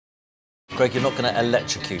Greg, you're not going to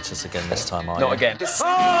electrocute us again this time, are you? Not again.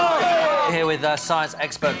 Here with science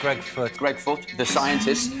expert Greg Foot. Greg Foot, the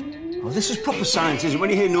scientist. Oh, this is proper science, isn't it? When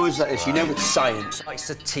you hear noise like this, you know it's science. He likes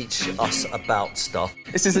to teach us about stuff.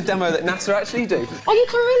 This is a demo that NASA actually do. Oh, you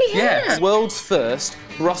can really hear Yeah, it? world's first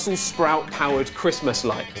Brussels sprout-powered Christmas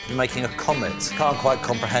light. You're making a comet. Can't quite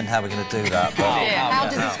comprehend how we're going to do that. But... Yeah, how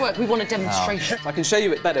does this work? We want a demonstration. I can show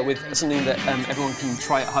you it better with something that everyone can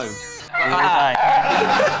try at home.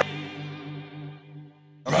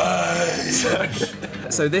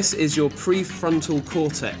 So this is your prefrontal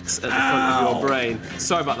cortex at the front of your brain.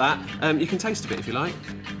 Sorry about that. You can taste a bit if you like.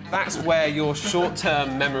 That's where your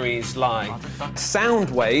short-term memories lie. Sound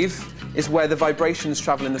wave is where the vibrations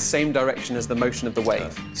travel in the same direction as the motion of the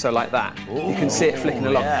wave. So like that. You can see it flicking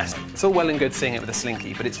along. Yes. It's all well and good seeing it with a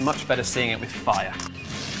slinky, but it's much better seeing it with fire.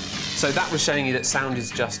 So that was showing you that sound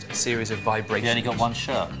is just a series of vibrations. You only got one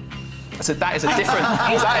shirt. So that is a different,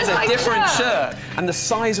 different shirt. And the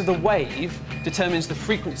size of the wave determines the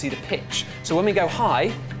frequency, the pitch. So when we go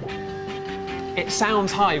high, it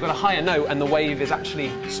sounds high, you've got a higher note, and the wave is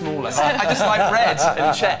actually smaller. I just read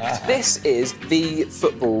and checked. This is the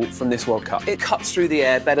football from this World Cup. It cuts through the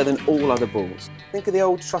air better than all other balls. Think of the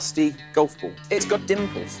old trusty golf ball. It's got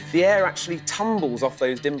dimples. The air actually tumbles off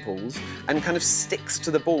those dimples and kind of sticks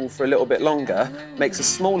to the ball for a little bit longer, makes a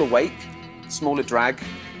smaller wake, smaller drag,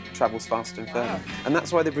 travels faster and further. And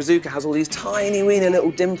that's why the bazooka has all these tiny, weeny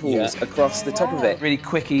little dimples across the top of it. Really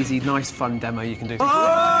quick, easy, nice, fun demo you can do.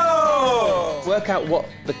 Oh! Work out what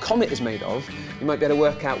the comet is made of. You might be able to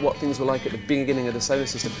work out what things were like at the beginning of the solar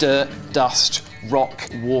system. Dirt, dust, rock,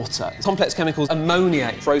 water. Complex chemicals,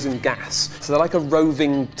 ammonia, frozen gas. So they're like a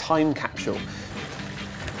roving time capsule.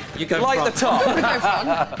 You go light the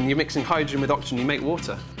top. You're mixing hydrogen with oxygen, you make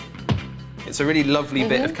water. It's a really lovely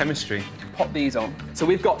bit of chemistry. Pop these on. So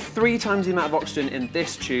we've got 3 times the amount of oxygen in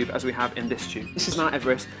this tube as we have in this tube. This is Mount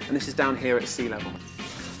Everest, and this is down here at sea level.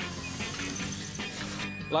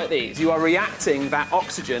 Like these. You are reacting that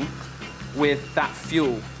oxygen with that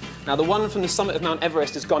fuel. Now, the one from the summit of Mount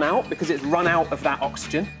Everest has gone out because it's run out of that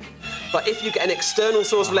oxygen. But if you get an external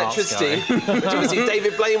source of electricity, which obviously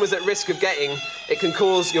David Blaine was at risk of getting, it can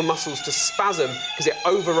cause your muscles to spasm because it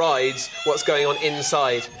overrides what's going on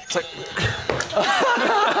inside. It's like...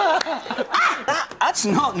 That's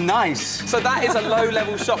not nice. So that is a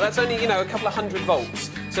low-level shock. That's only, you know, a couple of 100 volts.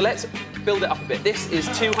 So let's build it up a bit. This is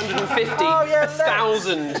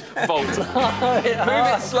 250,000 volts. Move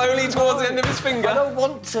it slowly towards the end of his finger. I don't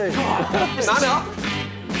want to. No.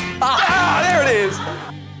 Ah, there it is.